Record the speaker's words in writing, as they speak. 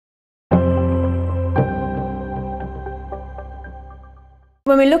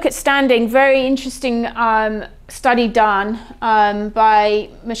when we look at standing, very interesting study done by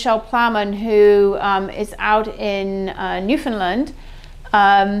Michelle Plowman, who is out in Newfoundland.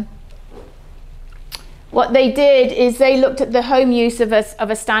 What they did is they looked at the home use of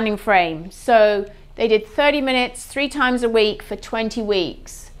a standing frame. So they did 30 minutes 3 times a week for 20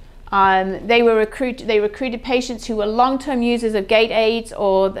 weeks. They recruited patients who were long-term users of gait aids,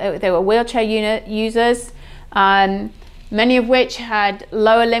 or they were wheelchair users, many of which had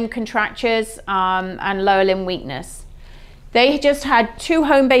lower limb contractures and lower limb weakness. They just had 2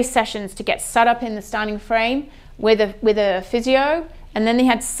 home-based sessions to get set up in the standing frame with a physio, and then they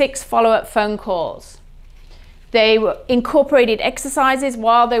had 6 follow-up phone calls. They incorporated exercises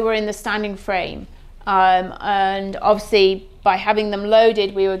while they were in the standing frame, and obviously by having them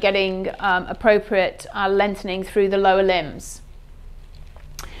loaded, we were getting appropriate lengthening through the lower limbs.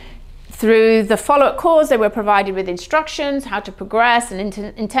 Through the follow-up calls, they were provided with instructions how to progress and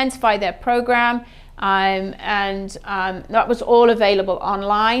intensify their program, and that was all available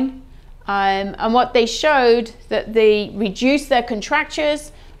online. And what they showed, that they reduced their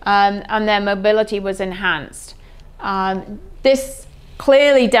contractures and their mobility was enhanced. This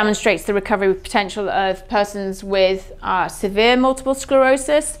clearly demonstrates the recovery potential of persons with severe multiple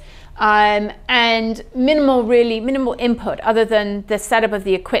sclerosis, and minimal input other than the setup of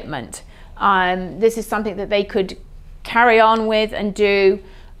the equipment. This is something that they could carry on with and do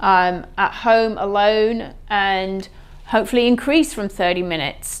at home alone, and hopefully increase from 30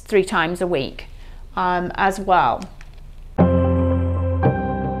 minutes 3 times a week as well.